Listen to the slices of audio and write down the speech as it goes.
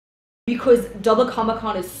because double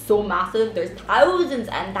Comic-Con is so massive. There's thousands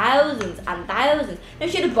and thousands and thousands. Now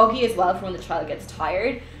she had a buggy as well for when the child gets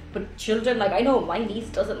tired. But children, like, I know my niece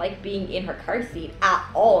doesn't like being in her car seat at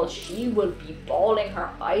all. She will be bawling her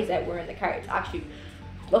eyes out wearing the car. It's actually,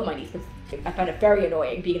 I love my niece, but I find it very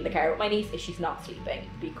annoying being in the car with my niece if she's not sleeping,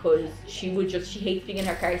 because she hates being in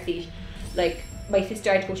her car seat. Like, my sister,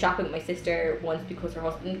 I had to go shopping with my sister once because her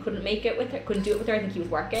husband couldn't do it with her. I think he was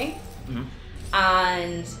working. Mm-hmm.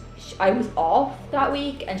 And I was off that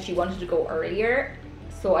week and she wanted to go earlier.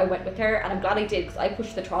 So I went with her, and I'm glad I did, because I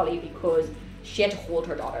pushed the trolley because she had to hold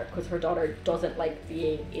her daughter, because her daughter doesn't like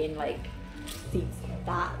being in like seats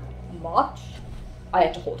that much. I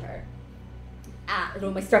had to hold her.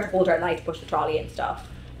 And my sister had to hold her and I had to push the trolley and stuff.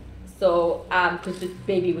 So, because the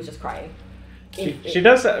baby was just crying. She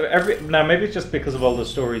does now. Maybe it's just because of all the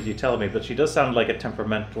stories you tell me, but she does sound like a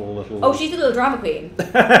temperamental little. Oh, she's a little drama queen.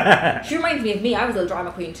 She reminds me of me. I was a little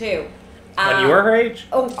drama queen too. When you were her age?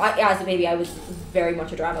 Oh, as a baby, I was very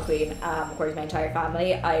much a drama queen. According to my entire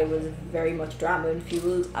family, I was very much drama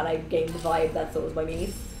infused, and I gained the vibe that so was my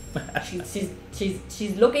niece.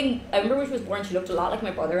 She's looking. I remember when she was born, she looked a lot like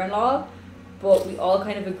my brother-in-law, but we all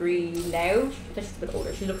kind of agree now that she's a bit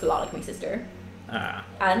older. She looks a lot like my sister.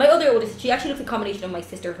 And my other oldest, she actually looks a combination of my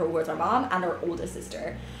sister, who was our mom, and her oldest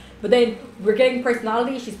sister. But then we're getting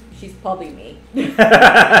personality. She's probably me.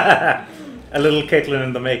 A little Kathlynn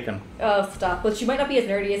in the making. Oh, stop. But she might not be as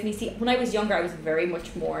nerdy as me. See, when I was younger, I was very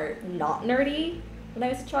much more not nerdy. When I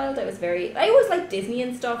was a child, I always liked Disney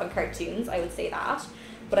and stuff and cartoons, I would say that.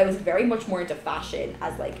 But I was very much more into fashion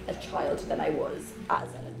as like a child than I was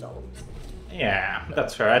as an adult. Yeah,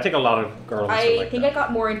 that's fair. I think a lot of girls I think I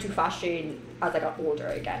got more into fashion as I got older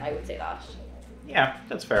again, I would say that. Yeah,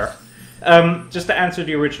 that's fair. Just to answer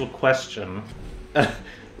the original question,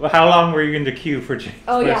 how long were you in the queue for James?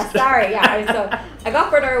 Oh yeah, sorry, yeah. So I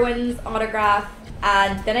got Brother Irwin's autograph,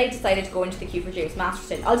 and then I decided to go into the queue for James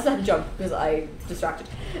Masterson. I'll just let him jump because I'm distracted.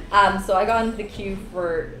 So I got into the queue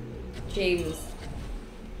for James.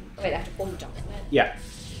 Wait, I have to pull the jump, isn't it? Yeah.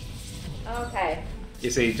 Okay.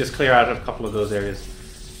 You see, just clear out a couple of those areas.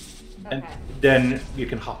 Okay. And then you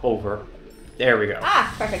can hop over. There we go.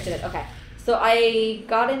 Ah, perfect, did it. Okay. So I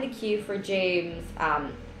got in the queue for James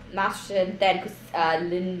Masterson, then because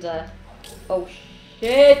Linda... Oh,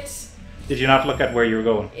 shit! Did you not look at where you were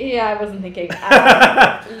going? Yeah, I wasn't thinking.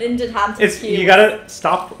 Lyndon Hampton's queue. You gotta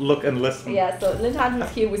stop, look, and listen. Yeah, so Lyndon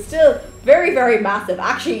Hampton's queue was still very, very massive.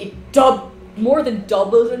 Actually, more than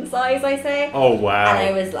doubled in size, I say. Oh, wow. And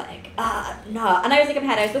I was like, no. And I was like,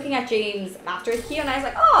 I was looking at James Master's queue, and I was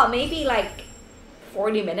like, oh, maybe like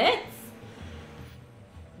 40 minutes?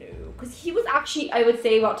 No. Because he was actually, I would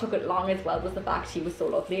say what took it long as well was the fact he was so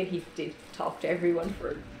lovely, and he did talk to everyone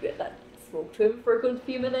for spoke to him for a good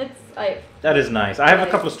few minutes. That is nice. I have a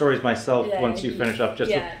couple of stories myself once you finish up.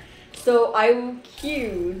 So I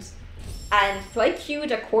queued, and so I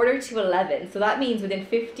queued at 11:45. So that means within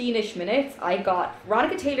 15-ish minutes, I got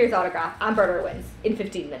Veronica Taylor's autograph and Brother Irwin's in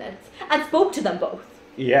 15 minutes, and spoke to them both.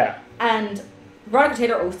 Yeah. And Veronica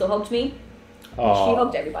Taylor also hugged me. Aww. She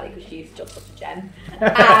hugged everybody because she's just such a gem.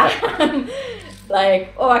 Put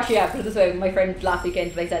it this way, my friend last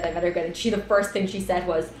weekend, I said I met her again, and the first thing she said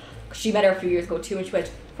was, she met her a few years ago too, and she went,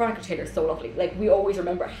 Veronica Taylor's so lovely. Like, we always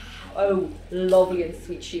remember how lovely and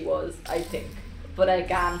sweet she was, I think. But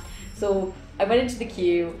again, so I went into the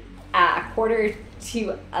queue at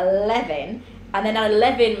 11:45, and then at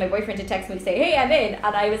 11, my boyfriend did text me to say, hey, I'm in.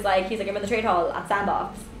 And I was like, he's like, I'm in the trade hall at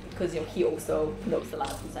Sandbox, because he also knows the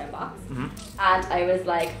lads from Sandbox. Mm-hmm. And I was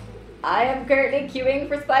like, I am currently queuing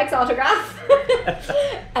for Spike's autograph.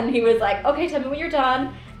 And he was like, okay, tell me when you're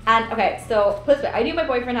done. And okay, so put it this way, I knew my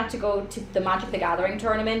boyfriend had to go to the Magic the Gathering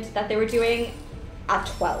tournament that they were doing at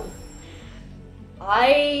 12.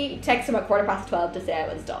 I texted him at 12:15 to say I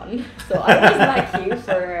was done. So I was in that queue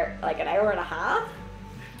for like an hour and a half.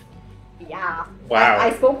 Yeah. Wow.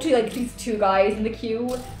 I spoke to like these two guys in the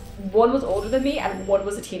queue. One was older than me and one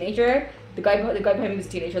was a teenager. The guy behind me was a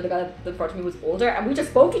teenager, the guy in front of me was older, and we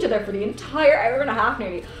just spoke to each other for the entire hour and a half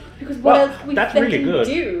nearly. Because what else could we really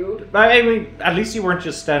do? I mean, at least you weren't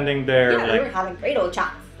just standing there. Yeah, we were having great old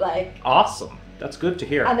chats. Awesome. That's good to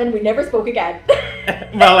hear. And then we never spoke again.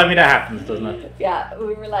 Well, I mean, that happens, doesn't it? Yeah,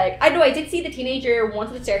 we were like, I know, I did see the teenager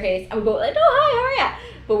once on the staircase, and we both like, oh, hi, how are ya?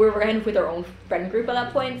 But we were kind of with our own friend group at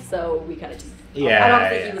that point, so we kind of just... Yeah. I don't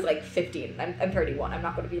think he was like 15. I'm 31. I'm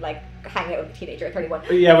not going to be like hanging out with a teenager at 31.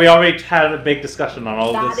 Yeah, we already had a big discussion on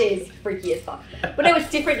all this. That is freaky as fuck. But it was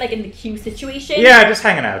different like in the queue situation. Yeah, just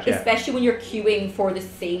hanging out, yeah. Especially when you're queuing for the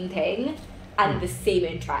same thing and the same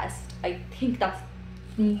interest. I think that's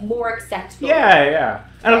more acceptable. Yeah.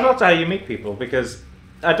 And it's also how you meet people, because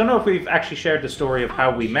I don't know if we've actually shared the story of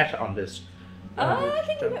how we met on this. I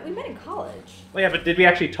think we met in college. Well, yeah, but did we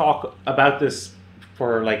actually talk about this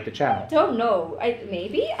for like the channel? Don't know.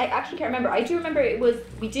 Maybe. I actually can't remember. I do remember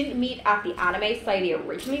we didn't meet at the Anime Society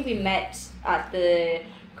originally. We met at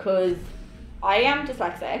because I am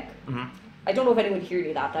dyslexic. Mm-hmm. I don't know if anyone here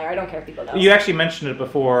knew that. I don't care if people know. You actually mentioned it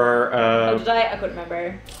before. Did I? I couldn't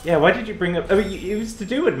remember. Yeah, why did you bring up? I mean, it was to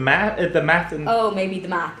do with math, the math and. Oh, maybe the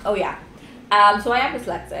math. Oh yeah. So I am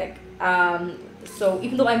dyslexic. So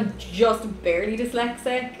even though I'm just barely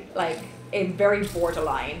dyslexic, like very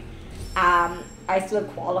borderline, I still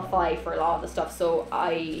qualify for a lot of the stuff. So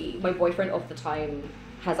my boyfriend of the time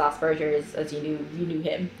has Asperger's, as you knew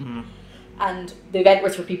him. Mm-hmm. And the event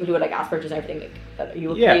was for people who had like Asperger's and everything. Like,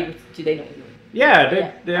 you okay with, do they know you?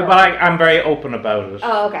 Yeah, Oh. but I'm very open about it.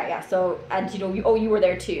 Oh, okay, yeah. So, and you were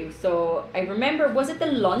there too. So I remember, was it the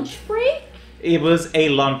lunch break? It was a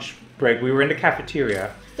lunch break. We were in the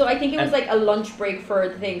cafeteria. So I think it was like a lunch break for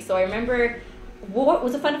the thing. So I remember, what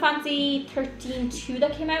was it, Final Fantasy 13-2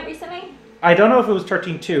 that came out recently? I don't know if it was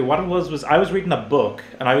 13-2. What it was I was reading a book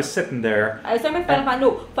and I was sitting there. I was talking about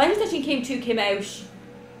Final Fantasy 13 came out.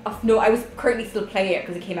 No, I was currently still playing it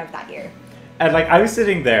because it came out that year. And like I was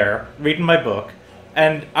sitting there reading my book,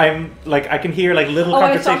 and I'm like I can hear like little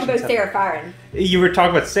conversations. I was talking about Sarah Farron. You were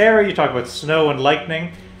talking about Sarah. You talked about snow and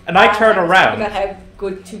lightning, and I turn around. About how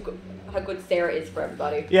good Sarah is for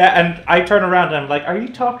everybody. Yeah, and I turn around and I'm like, "Are you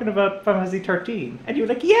talking about Final Fantasy 13?" And you were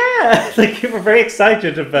like, "Yeah!" Like you were very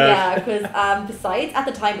excited about. Yeah, because besides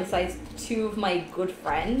two of my good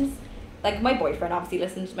friends. Like, my boyfriend obviously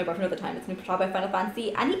listened to my boyfriend at the time, listened to talk about Final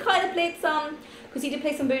Fantasy, and he kind of played some, because he did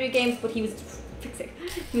play some video games, but he was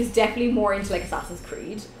definitely more into, like, Assassin's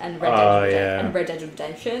Creed and Red Dead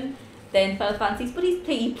Redemption than Final Fantasies, but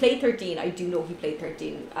he played 13. I do know he played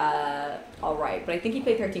 13 alright, but I think he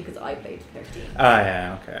played 13 because I played 13. Oh,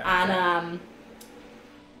 yeah, okay. And,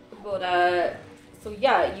 so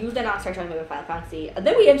yeah, you then started talking about Final Fantasy, and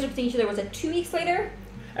then we ended up seeing each other, was it 2 weeks later?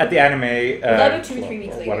 At the anime, about 2 or 3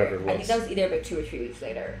 weeks later. Whatever it was. I think that was either about 2 or 3 weeks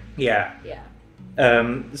later. Yeah. Yeah.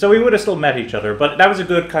 So we would have still met each other, but that was a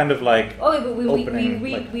good kind of like. Oh,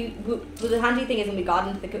 but the handy thing is when we got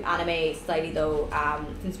into the anime society though,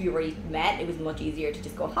 since we already met, it was much easier to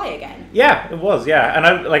just go hi again. Yeah, it was. Yeah, and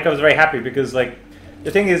I was very happy because like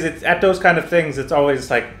the thing is, it's at those kind of things, it's always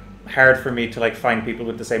like hard for me to like find people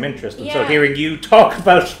with the same interest, and so hearing you talk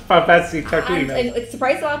about Final Fantasy 13 and it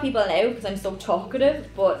surprised a lot of people now because I'm so talkative,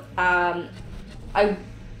 but I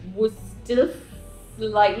was still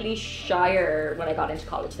slightly shyer when I got into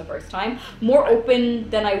college the first time, more open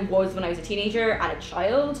than I was when I was a teenager and a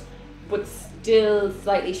child, but still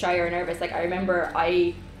slightly shyer and nervous. Like I remember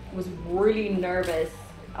I was really nervous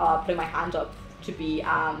putting my hand up to be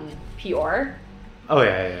PR. Oh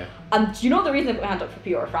yeah. And do you know the reason I put my hand up for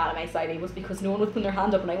PR for Anime Society was because no one was putting their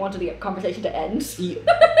hand up and I wanted the conversation to end.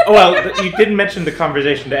 Well, you didn't mention the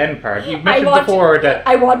conversation to end part. You mentioned before that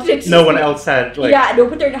I wanted it to no one else had like. Yeah, no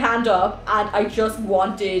one put their hand up and I just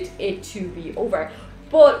wanted it to be over.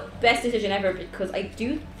 But best decision ever because I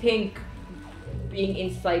do think being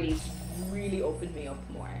in societies really opened me up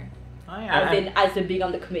more. Oh, yeah. As in being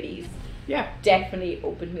on the committees. Yeah. Definitely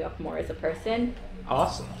opened me up more as a person.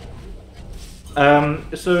 Awesome.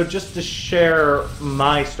 So just to share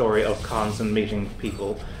my story of cons and meeting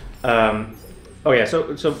people. So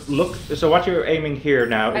what you're aiming here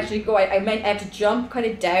now is... Actually, I meant I have to jump kind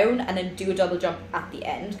of down and then do a double jump at the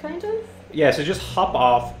end, kind of. Yeah, so just hop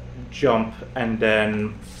off, jump, and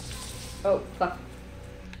then... Oh, fuck.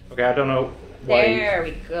 Okay, I don't know why... There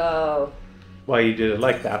we go. Why you did it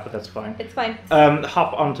like that, but that's fine. It's fine.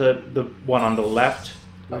 Hop onto the one on the left.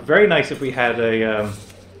 Oh. Very nice if we had a...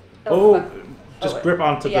 Just grip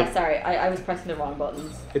onto the... Yeah, sorry, I was pressing the wrong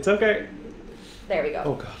buttons. It's okay. There we go.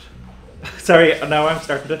 Oh god. Sorry, now I'm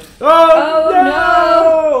starting to...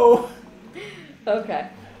 Oh no! Okay.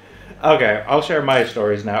 Okay, I'll share my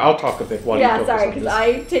stories now. I'll talk a bit while you focus sorry, on because this.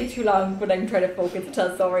 I take too long when I'm trying to focus and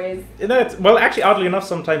tell stories. Well, actually, oddly enough,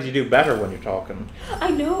 sometimes you do better when you're talking. I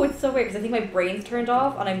know, it's so weird, because I think my brain's turned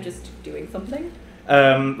off and I'm just doing something.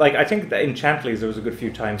 I think that in Chantley's there was a good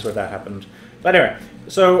few times where that happened. But anyway,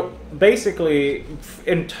 so basically,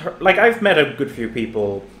 I've met a good few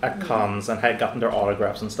people at cons and had gotten their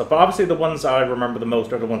autographs and stuff, but obviously the ones I remember the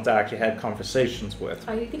most are the ones I actually had conversations with.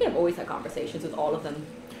 I think I've always had conversations with all of them.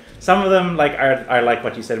 Some of them, I like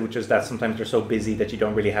what you said, which is that sometimes they're so busy that you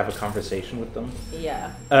don't really have a conversation with them.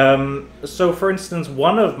 Yeah. So, for instance,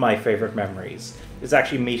 one of my favorite memories is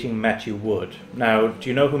actually meeting Matthew Wood. Now, do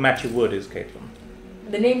you know who Matthew Wood is, Kathlynn?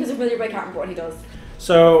 The name is familiar, but I can't remember what he does.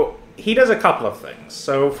 So, he does a couple of things.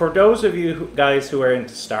 So, for those of you guys who are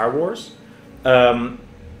into Star Wars,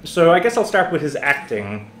 so I guess I'll start with his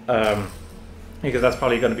acting, because that's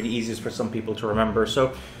probably going to be the easiest for some people to remember.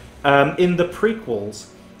 So, in the prequels,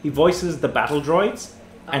 he voices the battle droids,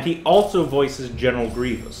 and he also voices General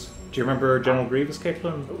Grievous. Do you remember General Grievous,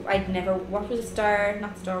 Kathlynn? I'd never. What was Star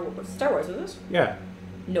Wars, was it? Yeah.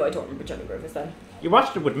 No, I don't remember General Grievous then. You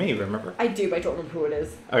watched it with me, remember? I do, but I don't remember who it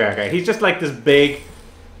is. Okay. He's just like this big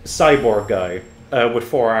cyborg guy with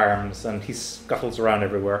 4 arms, and he scuttles around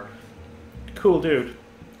everywhere. Cool dude.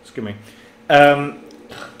 Excuse me.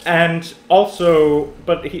 And also,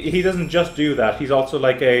 but he doesn't just do that. He's also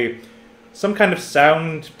like some kind of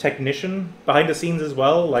sound technician behind the scenes as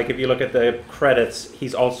well. Like if you look at the credits,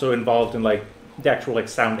 he's also involved in like the actual like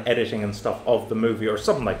sound editing and stuff of the movie or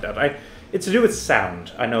something like that. It's to do with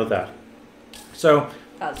sound. I know that. So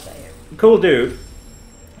I'll stay here. Cool dude.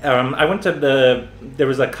 I went to there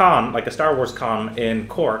was a con, like a Star Wars con in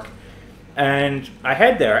Cork, and I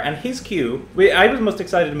head there, and his queue. I was most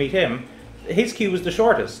excited to meet him. His queue was the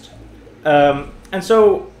shortest, and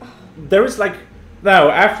so there was like.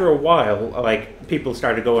 Now, after a while, like people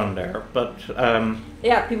started going there, but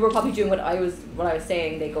yeah, people were probably doing what I was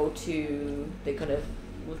saying.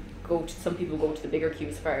 Some people go to the bigger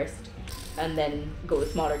queues first, and then go to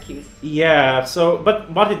smaller queues. Yeah. So,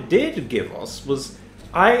 but what it did give us was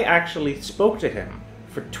I actually spoke to him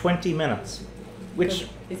for 20 minutes, which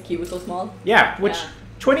his queue was so small. Yeah,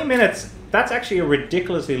 20 minutes. That's actually a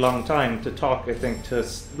ridiculously long time to talk. I think to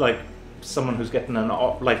like. Someone who's getting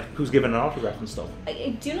who's given an autograph and stuff.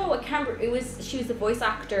 I do know what Canberra. She was the voice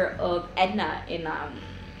actor of Edna in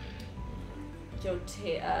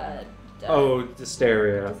Hysteria.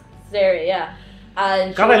 Hysteria, yeah.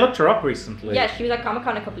 And I looked her up recently. Yeah, she was at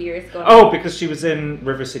Comic-Con a couple of years ago. Oh, because she was in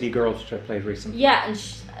River City Girls, which I played recently. Yeah,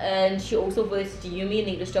 and she also voiced Yumi in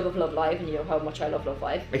the English dub of Love Live, and you know how much I love Love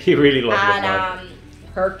Live. He really loved Love Live. And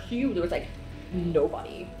her queue, there was like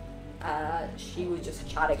nobody. She was just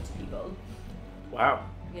chatting to people. Wow.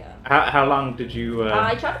 Yeah. How long did you?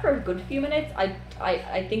 I chatted for a good few minutes.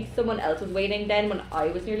 I think someone else was waiting then when I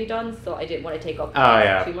was nearly done, so I didn't want to take up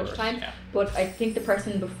too much time. Yeah. But I think the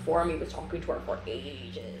person before me was talking to her for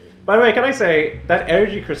ages. By the way, can I say that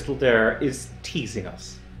energy crystal there is teasing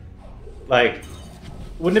us? Like,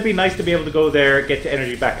 wouldn't it be nice to be able to go there, get the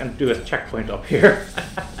energy back, and do a checkpoint up here?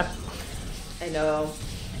 I know.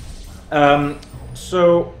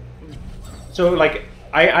 So like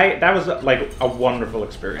I that was like a wonderful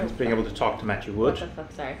experience being able to talk to Matthew Wood. What the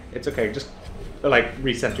fuck, sorry. It's okay, just like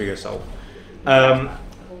recenter yourself. Okay,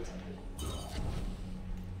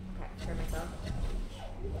 turn myself.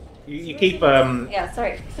 You keep Yeah,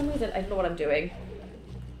 sorry. For some reason I don't know what I'm doing.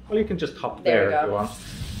 Well, you can just hop There there we go.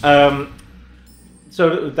 if you want.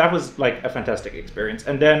 So that was like a fantastic experience.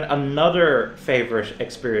 And then another favorite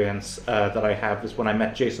experience that I have is when I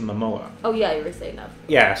met Jason Momoa. Oh yeah, you were saying that.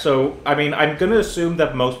 Yeah, so I mean, I'm going to assume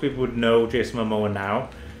that most people would know Jason Momoa now,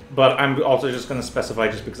 but I'm also just going to specify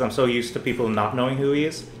just because I'm so used to people not knowing who he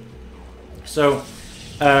is. So,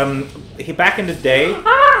 he back in the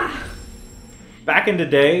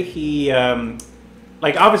day, he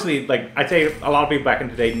like obviously, like I'd say a lot of people back in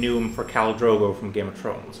the day knew him for Khal Drogo from Game of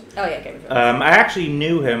Thrones. Oh yeah, Game of Thrones. I actually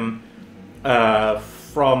knew him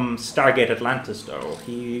from Stargate Atlantis, though.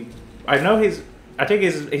 I think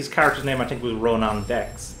his character's name was Ronan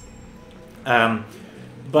Dex. But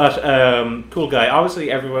cool guy. Obviously,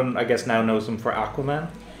 everyone I guess now knows him for Aquaman.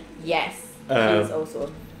 Yes, he's also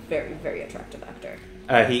a very, very attractive actor.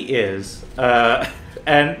 He is,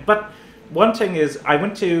 but. One thing is, I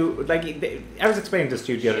went to, like, I was explaining this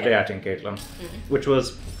to you the other day, I think, Kathlynn, which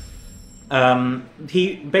was,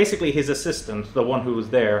 his assistant, the one who was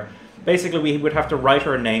there, basically we would have to write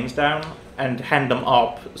our names down and hand them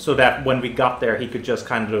up so that when we got there, he could just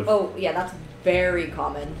kind of... Oh, yeah, that's very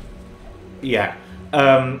common. Yeah.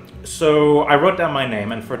 So I wrote down my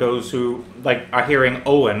name, and for those who, like, are hearing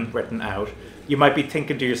Eoghan written out, you might be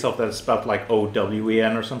thinking to yourself that it's spelled, like,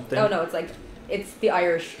 O-W-E-N or something. Oh, no, it's like... It's the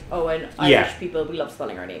Irish Owen. Irish people, we love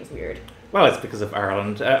spelling our names weird. Well, it's because of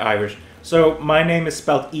Ireland, Irish. So my name is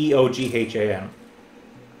spelled Eoghan.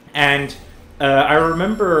 And I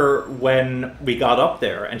remember when we got up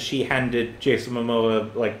there and she handed Jason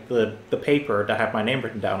Momoa like the paper that had my name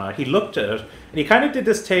written down on it. He looked at it and he kind of did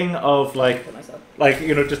this thing of like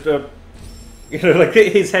you know, just like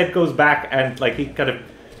his head goes back and like he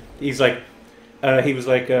was like,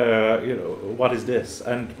 you know, what is this?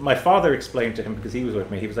 And my father explained to him, because he was with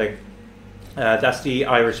me, he was like, that's the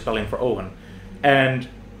Irish spelling for Eoghan. And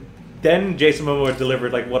then Jason Momoa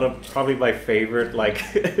delivered like one of probably my favorite like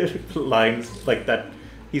lines like that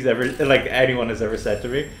he's ever, like anyone has ever said to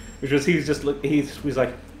me, which was he was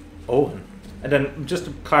like, Eoghan. And then, just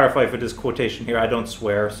to clarify for this quotation here, I don't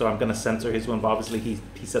swear, so I'm going to censor his one, but obviously he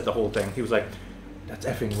said the whole thing. He was like, that's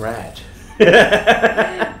effing rad.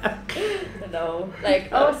 No.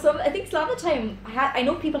 Like, I think a lot of the time, I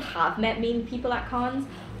know people have met mean people at cons.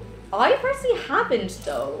 I personally haven't,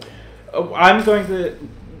 though. I'm going to...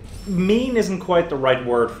 Mean isn't quite the right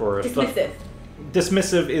word for it. Dismissive.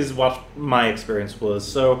 Dismissive is what my experience was.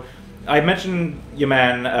 So, I mentioned your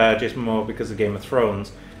man, Jason Momoa, because of Game of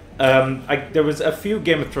Thrones. There was a few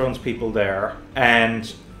Game of Thrones people there, and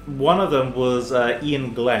one of them was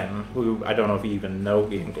Ian Glenn, who I don't know if you even know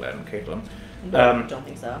Ian Glenn, Caitlin. No, I don't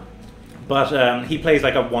think so. But he plays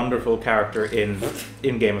like a wonderful character in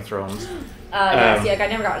Game of Thrones. Yeah, see, like I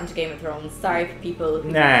never got into Game of Thrones. Sorry for people who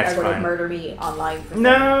are going to murder me online. For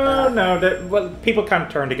well, people kind of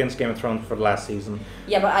turned against Game of Thrones for the last season.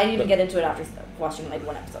 Yeah, but I didn't even get into it after watching like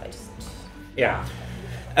one episode. I just... Yeah.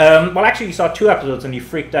 Well, actually, you saw 2 episodes and you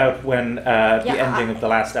freaked out when the ending of the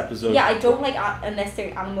last episode. Yeah, I don't like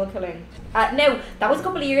unnecessary animal killing. No, that was a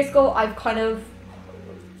couple of years ago. I've kind of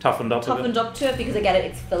toughened up to it because I get it.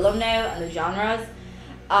 It's film now and the genres.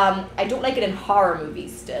 I don't like it in horror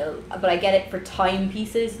movies still, but I get it for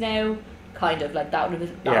timepieces now. Kind of like that would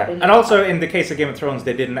have been. And also in the case of Game of Thrones,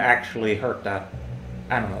 they didn't actually hurt that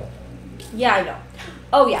animal. Yeah, I know.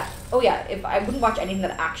 Oh yeah. If I wouldn't watch anything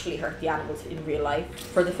that actually hurt the animals in real life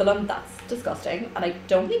for the film, that's disgusting, and I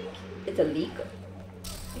don't think it's illegal. I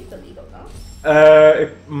think it's illegal, no?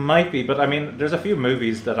 It might be, but I mean, there's a few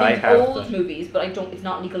movies that I have. Old movies, but it's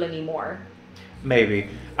not legal anymore. Maybe.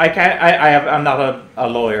 I'm not a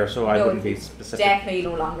lawyer, so I wouldn't be specific. It's definitely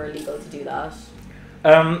no longer illegal to do that.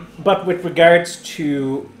 But with regards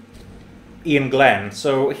to Ian Glenn,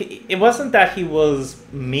 so it wasn't that he was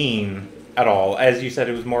mean at all. As you said,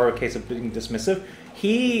 it was more a case of being dismissive.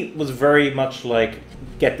 He was very much like,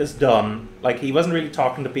 get this done. Like, he wasn't really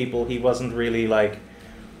talking to people. He wasn't really like,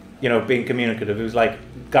 being communicative. He was like,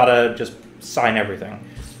 gotta just sign everything.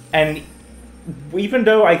 And even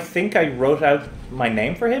though I think I wrote out my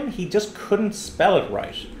name for him, he just couldn't spell it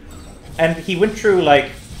right. And he went through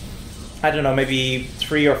like, I don't know, maybe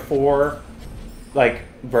 3 or 4 like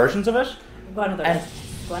versions of it. Go on.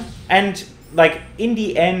 And like in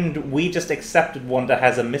the end, we just accepted one that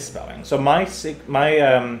has a misspelling. So my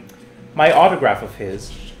autograph of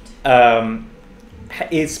his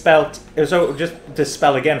is spelled. So just to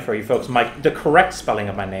spell again for you folks, the correct spelling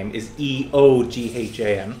of my name is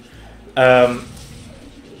Eoghan.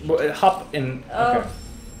 Hop in. Okay.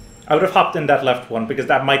 I would have hopped in that left one because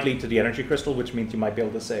that might lead to the energy crystal, which means you might be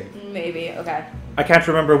able to save. Maybe, okay. I can't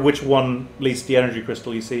remember which one leads to the energy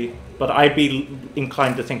crystal you see, but I'd be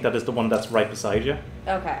inclined to think that is the one that's right beside you.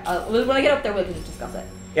 Okay, when I get up there, we can discuss it.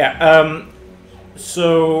 Yeah.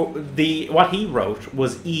 So what he wrote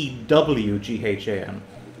was Ewghan,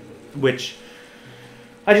 which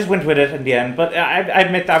I just went with it in the end. But I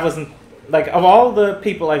admit that wasn't. Like, of all the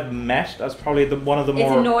people I've met, that's probably one of the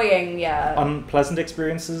more annoying, yeah, unpleasant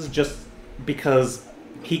experiences, just because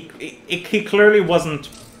he clearly wasn't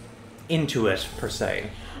into it, per se.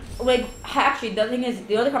 Like, actually, the thing is,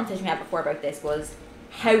 the other conversation we had before about this was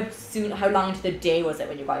how long into the day was it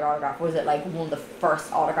when you got your autograph? Was it, like, one of the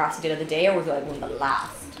first autographs you did of the day, or was it, like, one of the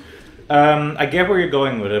last? I get where you're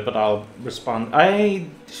going with it, but I'll respond. I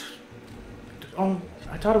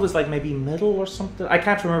thought it was like maybe middle or something. I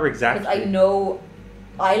can't remember exactly. Because I know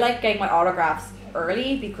I like getting my autographs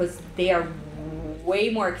early because they are way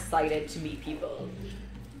more excited to meet people.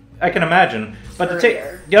 I can imagine. But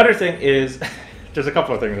the other thing is, there's a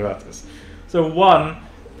couple of things about this. So one,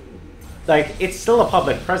 like, it's still a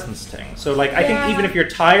public presence thing. So like, I think even if you're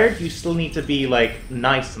tired, you still need to be like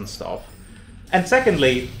nice and stuff. And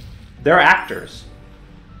secondly, they're actors.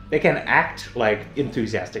 They can act like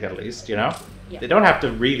enthusiastic at least, Yeah. They don't have to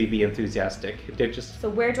really be enthusiastic. They're just... So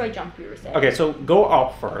where do I jump, you were saying? Okay, so go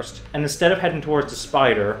up first, and instead of heading towards the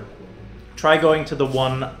spider, try going to the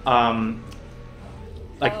one,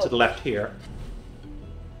 to the left here.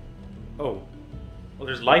 Oh. Well,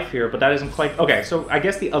 there's life here, but that isn't quite... Okay, so I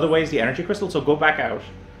guess the other way is the energy crystal, so go back out.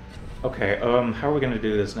 Okay, how are we going to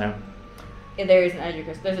do this now? Yeah, there is an energy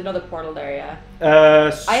crystal. There's another portal there, yeah.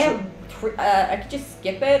 So I have... I could just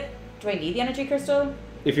skip it. Do I need the energy crystal?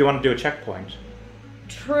 If you want to do a checkpoint.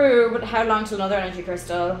 True, but how long till another energy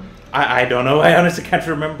crystal? I don't know. I honestly can't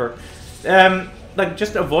remember. Like,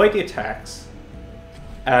 just avoid the attacks.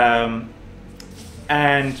 And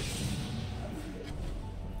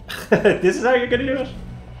this is how you're gonna do it?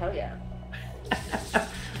 Hell yeah.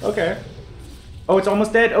 Okay. Oh, it's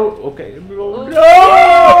almost dead. Oh, okay. Oh,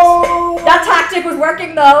 no! That tactic was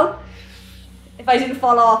working though. If I didn't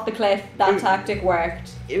fall off the cliff, that tactic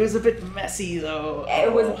worked. It was a bit messy though.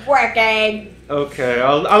 It was working. Okay,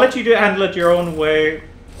 I'll let you handle it your own way.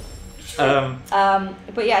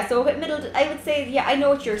 But yeah, so I would say, yeah, I know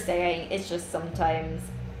what you're saying. It's just sometimes,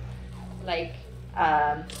 like,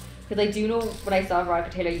 because I do know when I saw Veronica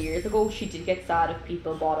Taylor years ago, she did get sad if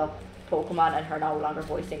people brought up Pokemon and her no longer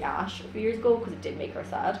voicing Ash a few years ago, because it did make her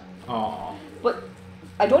sad. Aww. But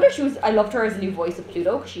I don't know if I loved her as a new voice of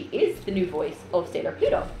Pluto, because she is the new voice of Sailor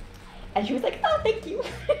Pluto. And she was like, oh, thank you.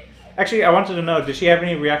 Actually, I wanted to know, did she have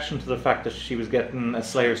any reaction to the fact that she was getting a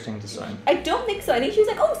Slayers thing to sign? I don't think so. I think she was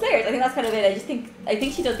like, oh, Slayers. I think that's kind of it. I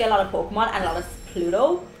think she does get a lot of Pokemon and a lot of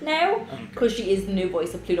Pluto now, because she is the new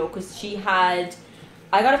voice of Pluto, because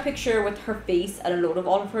I got a picture with her face and a load of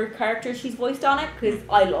all of her characters she's voiced on it, because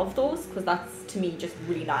I love those, because that's, to me, just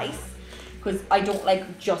really nice. Because I don't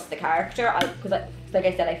like just the character, like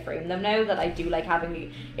I said, I frame them now, that I do like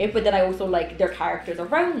having it, but then I also like their characters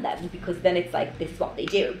around them, because then it's like, this is what they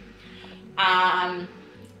do. And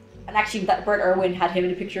actually, that Bert Irwin had him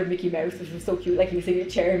in a picture of Mickey Mouse, which was so cute. Like, he was sitting in a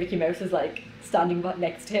chair and Mickey Mouse was like standing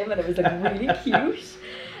next to him, and it was like really cute.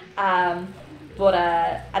 And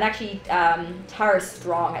actually, Tara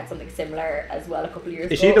Strong had something similar as well a couple of years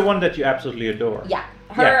ago. Is she the one that you absolutely adore? Yeah,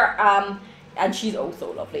 her. And she's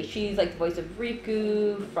also lovely. She's like the voice of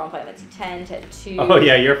Riku from Final Fantasy X, 10, 2. Oh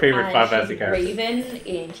yeah, your favorite Final Fantasy character. Raven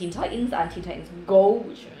in Teen Titans and Teen Titans Go,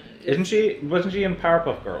 which wasn't she in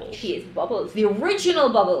Powerpuff Girls? She is Bubbles. The original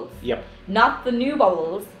Bubbles. Yep. Not the new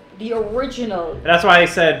Bubbles. The original. And that's why I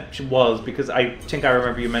said she was, because I think I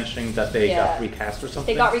remember you mentioning that they got recast or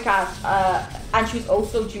something. They got recast. And she was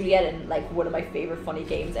also Juliet in like one of my favorite funny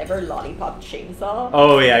games ever, Lollipop Chainsaw.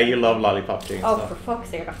 Oh yeah, you love Lollipop Chainsaw. Oh, for fuck's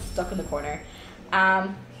sake, I got stuck in the corner.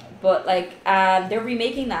 But like, they're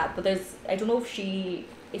remaking that, but I don't know if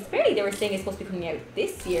apparently they were saying it's supposed to be coming out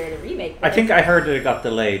this year, the remake. I think I heard that it got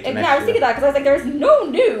delayed. Yeah, I was thinking that, because I was like, there's no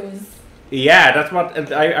news. Yeah, that's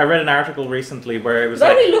what I read an article recently where it was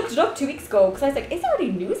I only looked it up 2 weeks ago, because I was like, is there any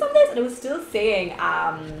news on this? And it was still saying,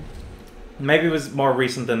 maybe it was more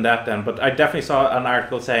recent than that then, but I definitely saw an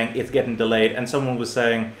article saying it's getting delayed, and someone was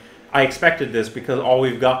saying, I expected this because all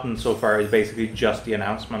we've gotten so far is basically just the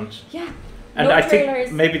announcement. Yeah. And no I trailers.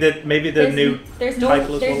 think maybe the new title as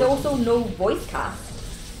well. There's also no voice cast.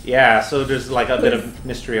 Yeah, so there's like a bit of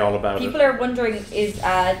mystery all about it. People are wondering, is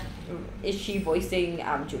she voicing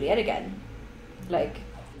Juliet again? Like,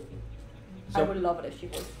 I would love it if she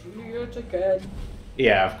voiced Juliet again.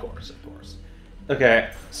 Yeah, of course. Okay,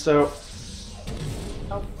 so.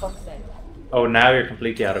 Oh, fuck's sake. Oh, now you're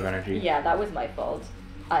completely out of energy. Yeah, that was my fault.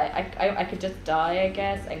 I could just die, I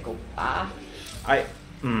guess, and go back. I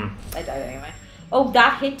died anyway. Oh,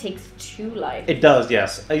 that hit takes 2 lives. It does,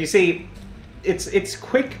 yes. You see, it's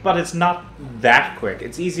quick, but it's not that quick.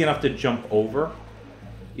 It's easy enough to jump over.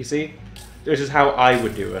 You see? This is how I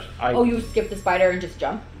would do it. You would skip the spider and just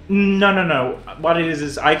jump? No. What it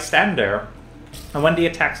is I'd stand there, and when the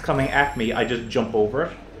attack's coming at me, I just jump over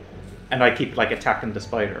it, and I keep like attacking the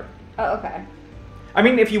spider. Oh, okay. I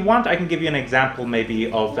mean, if you want, I can give you an example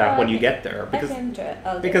maybe of that when you get there.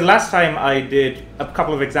 Because last time I did a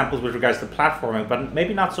couple of examples with regards to platforming, but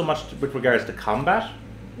maybe not so much with regards to combat.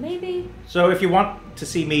 Maybe. So if you want to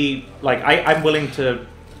see me, like, I'm willing to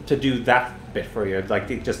do that bit for you, like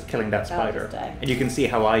just killing that spider. And you can see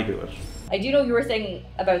how I do it. I do know you were saying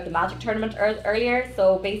about the Magic tournament earlier.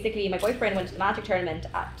 So basically, my boyfriend went to the Magic tournament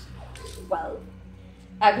at 12.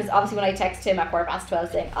 Because obviously when I text him at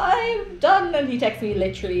 12:15 saying, I'm done, and he texts me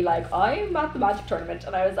literally like, I'm at the Magic tournament.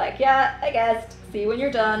 And I was like, yeah, I guess. See you when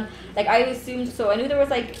you're done. Like, I assumed, so I knew there was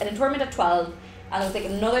like a tournament at 12, and there was like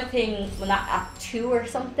another thing when that at 2 or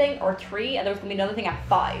something, or 3, and there was going to be another thing at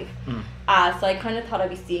 5. So I kind of thought I'd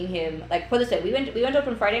be seeing him, like, put this way, we went up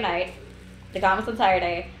on Friday night, the game was on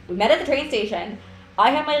Saturday, we met at the train station,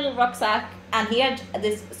 I had my little rucksack, and he had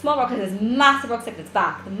this small rucksack, this massive rucksack in his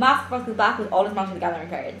back. The massive rucksack in his back was all his Magic the Gathering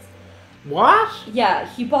cards. What? Yeah,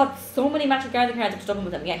 he bought so many Magic the Gathering cards to dump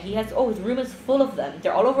with him. Yeah, he has, his room is full of them.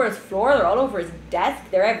 They're all over his floor, they're all over his desk,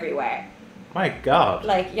 they're everywhere. My God.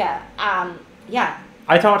 Like, yeah, yeah.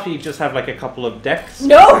 I thought he'd just have like a couple of decks.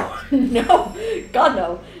 No, God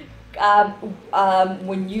no.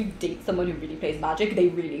 When you date someone who really plays Magic, they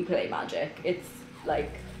really play Magic. It's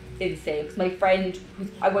like insane. Because my friend,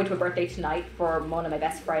 I'm going to a birthday tonight for one of my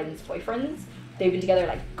best friend's boyfriends. They've been together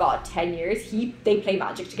like 10 years. They play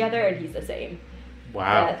Magic together, and he's the same.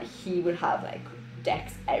 Wow. He would have like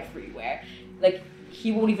decks everywhere. Like,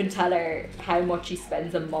 he won't even tell her how much he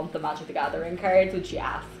spends a month on Magic the Gathering cards when she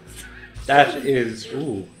asks. That is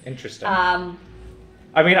interesting. I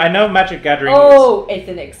mean, I know Magic Gathering. Oh, it's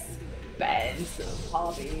expensive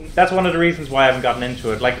hobby. That's one of the reasons why I haven't gotten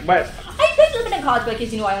into it. Like, I picked up in college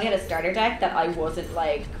because, you know, I only had a starter deck that I wasn't,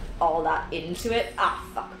 like, all that into it. Ah,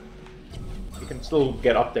 fuck. you can still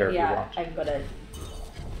get up there if you want. I'm gonna...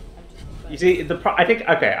 You see, I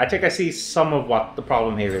think I see some of what the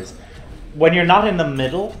problem here is. When you're not in the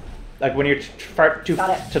middle, like when you're too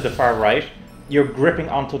to the far right, you're gripping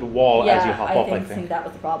onto the wall as you hop up, I think. That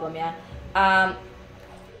was the problem, yeah.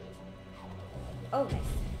 Oh, nice.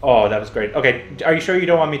 Oh, that was great. Okay, are you sure you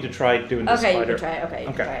don't want me to try doing this spider? Okay, you can try. Okay, you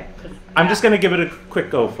can try. I'm just going to give it a quick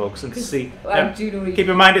go, folks, and see. Keep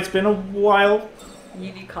in mind, it's been a while.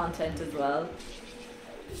 You need content as well.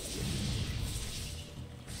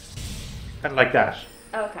 Kind of like that.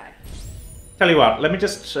 Okay. Tell you what, let me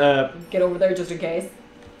just... get over there just in case.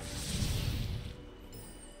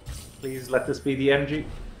 Please let this be the energy.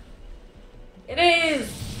 It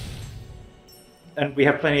is! And we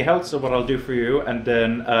have plenty of health, so what I'll do for you, and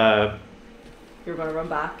then... You're gonna run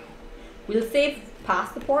back. We'll save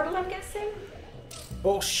past the portal, I'm guessing?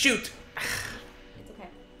 Oh, shoot! It's okay.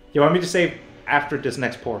 You want me to save after this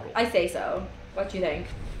next portal? I say so. What do you think?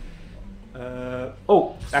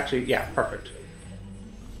 Oh, actually, yeah, perfect.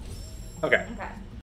 Okay. Okay.